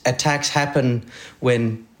 These attacks happen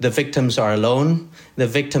when the victims are alone. The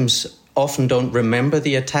victims often don't remember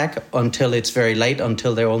the attack until it's very late,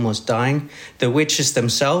 until they're almost dying. The witches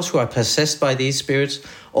themselves, who are possessed by these spirits,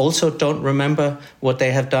 also don't remember what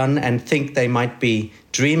they have done and think they might be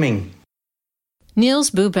dreaming.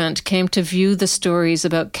 Niels Boebant came to view the stories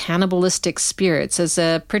about cannibalistic spirits as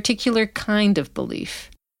a particular kind of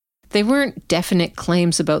belief. They weren't definite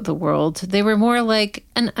claims about the world. They were more like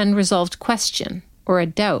an unresolved question or a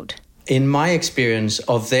doubt. In my experience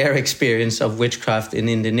of their experience of witchcraft in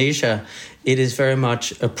Indonesia, it is very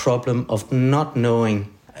much a problem of not knowing.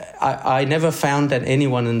 I never found that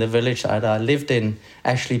anyone in the village that I lived in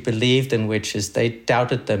actually believed in witches. They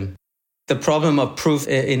doubted them. The problem of proof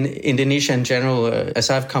in Indonesia in general, as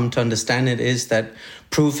I've come to understand it, is that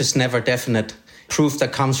proof is never definite. Proof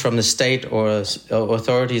that comes from the state or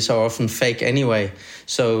authorities are often fake anyway.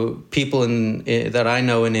 So people that I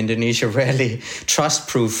know in Indonesia rarely trust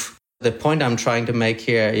proof. The point I'm trying to make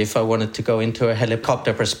here, if I wanted to go into a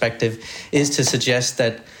helicopter perspective, is to suggest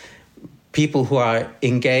that people who are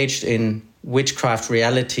engaged in witchcraft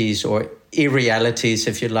realities or irrealities,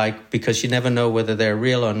 if you like, because you never know whether they're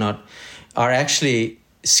real or not, are actually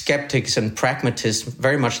skeptics and pragmatists,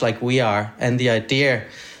 very much like we are. And the idea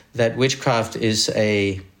that witchcraft is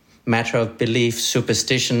a matter of belief,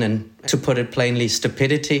 superstition, and, to put it plainly,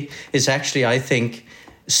 stupidity, is actually, I think,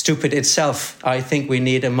 stupid itself. I think we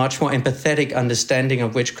need a much more empathetic understanding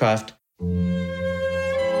of witchcraft.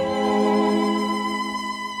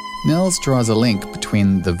 Niels draws a link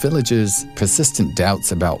between the village's persistent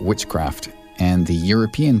doubts about witchcraft and the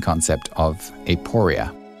European concept of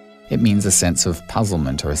aporia. It means a sense of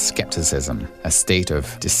puzzlement or skepticism, a state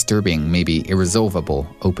of disturbing, maybe irresolvable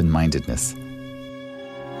open-mindedness.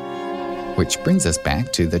 Which brings us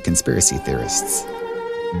back to the conspiracy theorists.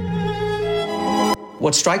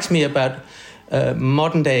 What strikes me about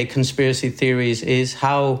modern-day conspiracy theories is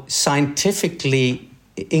how scientifically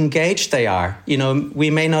engaged they are. You know, we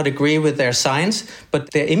may not agree with their science, but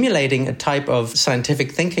they're emulating a type of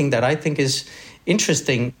scientific thinking that I think is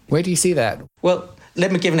interesting. Where do you see that? Well,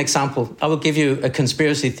 let me give an example. I will give you a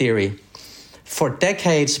conspiracy theory. For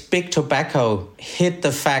decades, big tobacco hid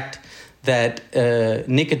the fact that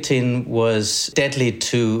nicotine was deadly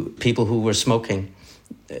to people who were smoking.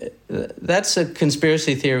 That's a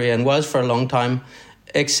conspiracy theory and was for a long time,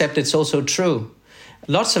 except it's also true.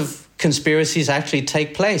 Lots of conspiracies actually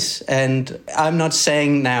take place. And I'm not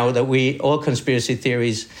saying now that all conspiracy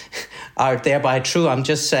theories are thereby true. I'm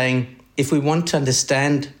just saying if we want to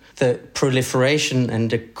understand the proliferation and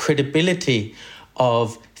the credibility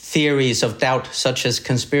of theories of doubt, such as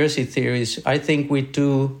conspiracy theories, I think we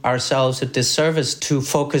do ourselves a disservice to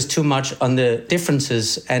focus too much on the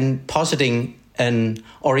differences and positing an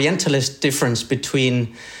Orientalist difference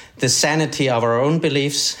between the sanity of our own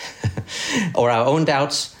beliefs or our own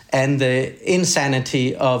doubts and the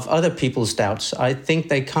insanity of other people's doubts. I think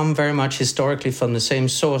they come very much historically from the same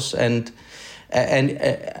source, and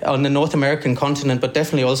on the North American continent, but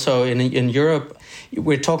definitely also in Europe,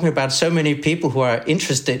 we're talking about so many people who are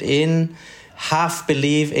interested in, half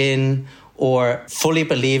believe in, or fully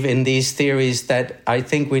believe in these theories that I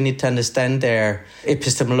think we need to understand their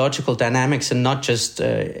epistemological dynamics and not just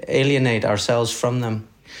alienate ourselves from them.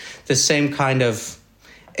 The same kind of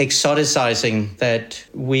exoticizing that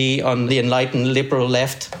we on the enlightened liberal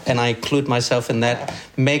left, and I include myself in that,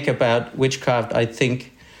 make about witchcraft, I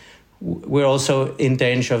think we're also in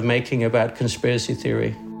danger of making about conspiracy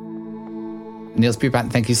theory. Niels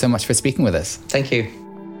Boebant, thank you so much for speaking with us. Thank you.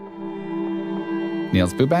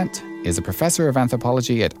 Niels Boebant is a professor of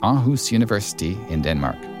anthropology at Aarhus University in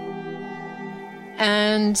Denmark.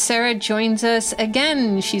 And Sarah joins us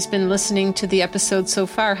again. She's been listening to the episode so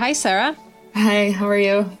far. Hi, Sarah. Hi, how are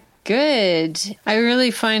you? Good. I really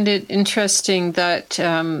find it interesting that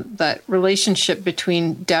that relationship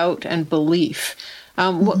between doubt and belief.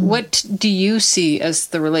 What do you see as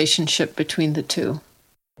the relationship between the two?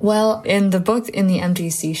 Well, in the book, In the Empty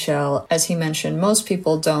Seashell, as he mentioned, most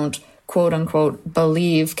people don't, quote unquote,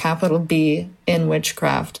 believe, capital B, in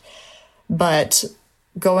witchcraft, but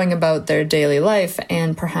going about their daily life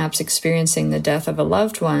and perhaps experiencing the death of a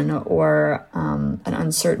loved one or an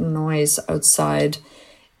uncertain noise outside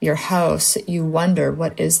your house, you wonder,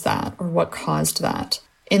 what is that, or what caused that?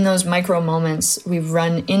 In those micro moments, we've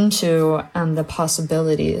run into the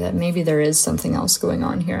possibility that maybe there is something else going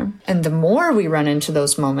on here. And the more we run into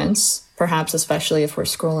those moments, perhaps especially if we're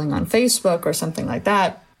scrolling on Facebook or something like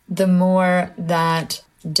that, the more that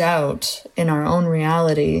doubt in our own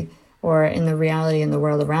reality or in the reality in the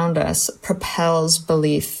world around us propels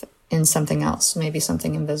belief in something else, maybe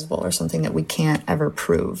something invisible or something that we can't ever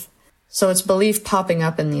prove. So it's belief popping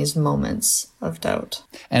up in these moments of doubt.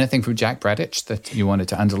 Anything from Jack Bradich that you wanted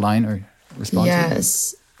to underline or respond to?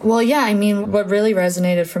 Yes. Well, yeah, I mean, what really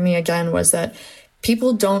resonated for me again was that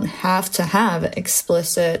people don't have to have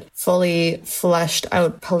explicit, fully fleshed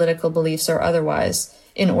out political beliefs or otherwise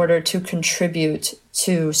in order to contribute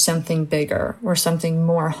to something bigger or something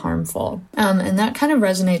more harmful. And that kind of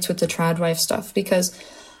resonates with the trad wife stuff, because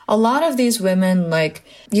a lot of these women,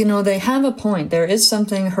 they have a point. There is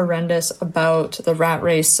something horrendous about the rat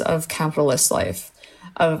race of capitalist life,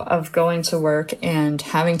 of going to work and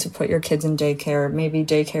having to put your kids in daycare. Maybe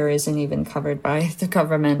daycare isn't even covered by the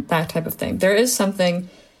government, that type of thing. There is something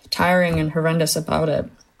tiring and horrendous about it.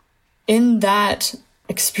 In that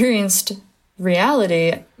experienced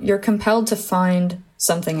reality, you're compelled to find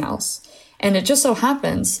something else. And it just so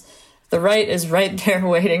happens the right is right there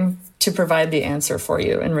waiting to provide the answer for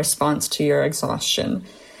you in response to your exhaustion.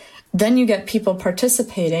 Then you get people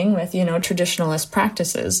participating with, traditionalist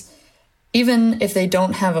practices, even if they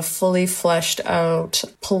don't have a fully fleshed out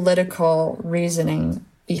political reasoning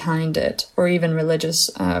behind it, or even religious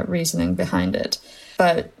reasoning behind it.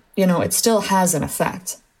 But, it still has an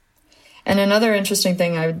effect. And another interesting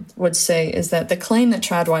thing I would say is that the claim that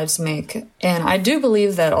trad wives make, and I do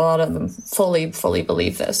believe that a lot of them fully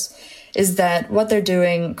believe this, is that what they're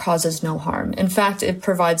doing causes no harm. In fact, it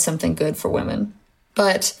provides something good for women.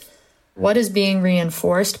 But what is being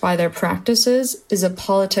reinforced by their practices is a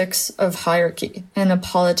politics of hierarchy and a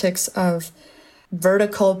politics of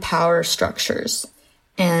vertical power structures.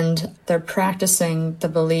 And they're practicing the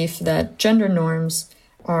belief that gender norms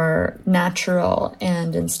are natural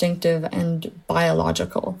and instinctive and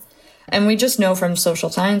biological. And we just know from social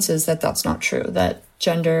sciences that that's not true, that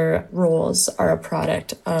gender roles are a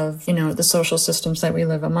product of, the social systems that we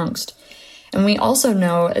live amongst. And we also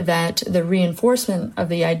know that the reinforcement of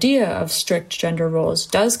the idea of strict gender roles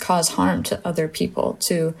does cause harm to other people,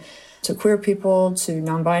 to queer people, to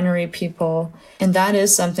non-binary people. And that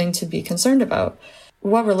is something to be concerned about.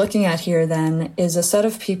 What we're looking at here then is a set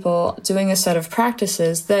of people doing a set of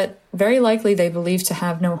practices that very likely they believe to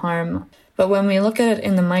have no harm. But when we look at it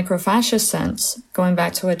in the micro-fascist sense, going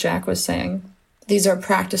back to what Jack was saying, these are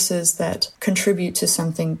practices that contribute to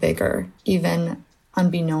something bigger, even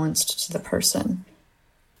unbeknownst to the person.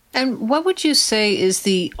 And what would you say is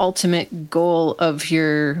the ultimate goal of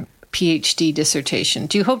your PhD dissertation?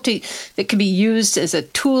 Do you hope that can be used as a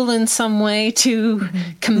tool in some way to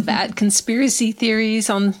combat conspiracy theories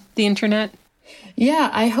on the internet? Yeah,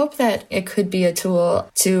 I hope that it could be a tool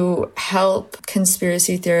to help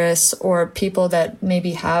conspiracy theorists or people that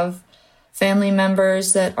maybe have family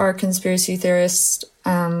members that are conspiracy theorists.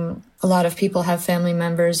 A lot of people have family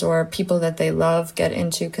members or people that they love get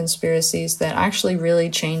into conspiracies that actually really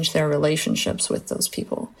change their relationships with those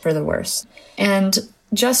people for the worse. And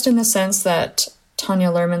just in the sense that Tanya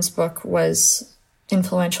Luhrmann's book was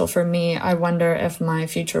influential for me, I wonder if my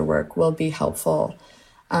future work will be helpful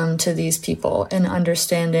to these people in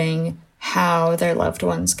understanding how their loved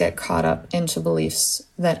ones get caught up into beliefs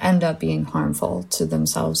that end up being harmful to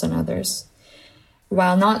themselves and others.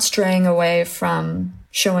 While not straying away from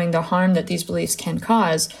showing the harm that these beliefs can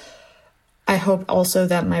cause, I hope also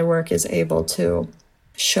that my work is able to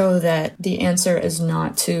show that the answer is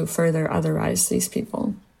not to further otherize these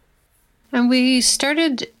people. And we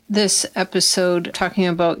started this episode talking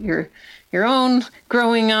about your own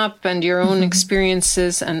growing up and your own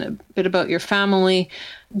experiences and a bit about your family.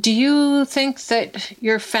 Do you think that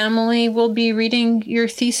your family will be reading your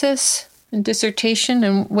thesis and dissertation?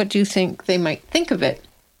 And what do you think they might think of it?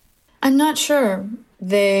 I'm not sure.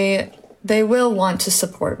 They will want to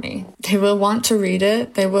support me. They will want to read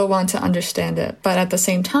it. They will want to understand it. But at the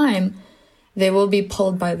same time, they will be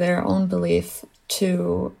pulled by their own belief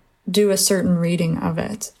to do a certain reading of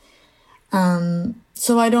it.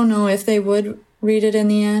 So I don't know if they would read it in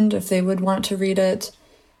the end, if they would want to read it.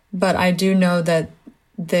 But I do know that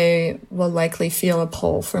they will likely feel a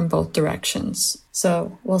pull from both directions.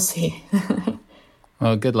 So we'll see.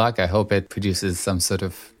 Well, good luck. I hope it produces some sort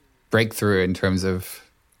of breakthrough in terms of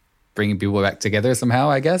bringing people back together somehow,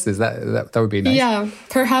 I guess. That would be nice. Yeah,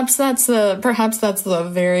 perhaps that's the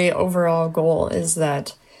very overall goal, is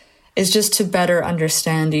that is just to better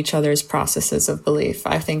understand each other's processes of belief.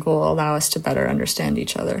 I think will allow us to better understand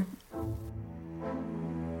each other.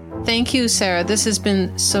 Thank you, Sarah. This has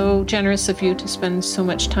been so generous of you to spend so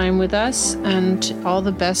much time with us, and all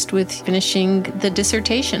the best with finishing the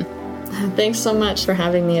dissertation. Thanks so much for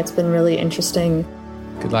having me. It's been really interesting.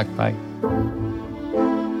 Good luck. Bye.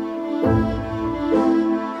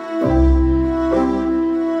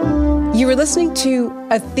 You were listening to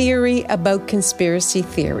A Theory About Conspiracy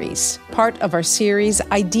Theories, part of our series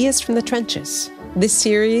Ideas from the Trenches. This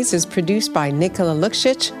series is produced by Nicola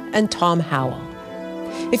Luksic and Tom Howell.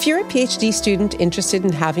 If you're a PhD student interested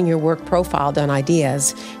in having your work profiled on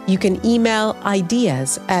Ideas, you can email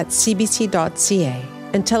ideas@cbc.ca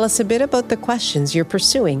and tell us a bit about the questions you're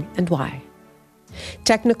pursuing and why.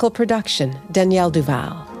 Technical production, Danielle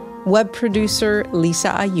Duval. Web producer, Lisa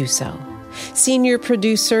Ayuso. Senior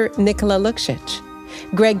producer, Nicola Luksic.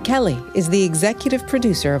 Greg Kelly is the executive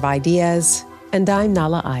producer of Ideas, and I'm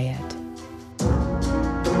Nala Ayed.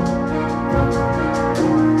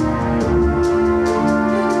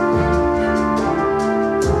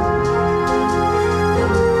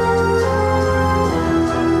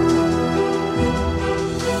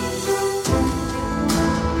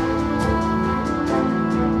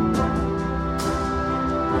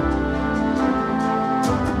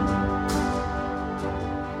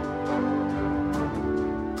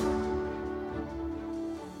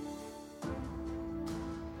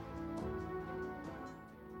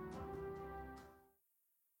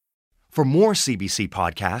 For more CBC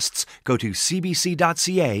podcasts, go to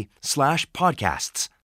cbc.ca/podcasts.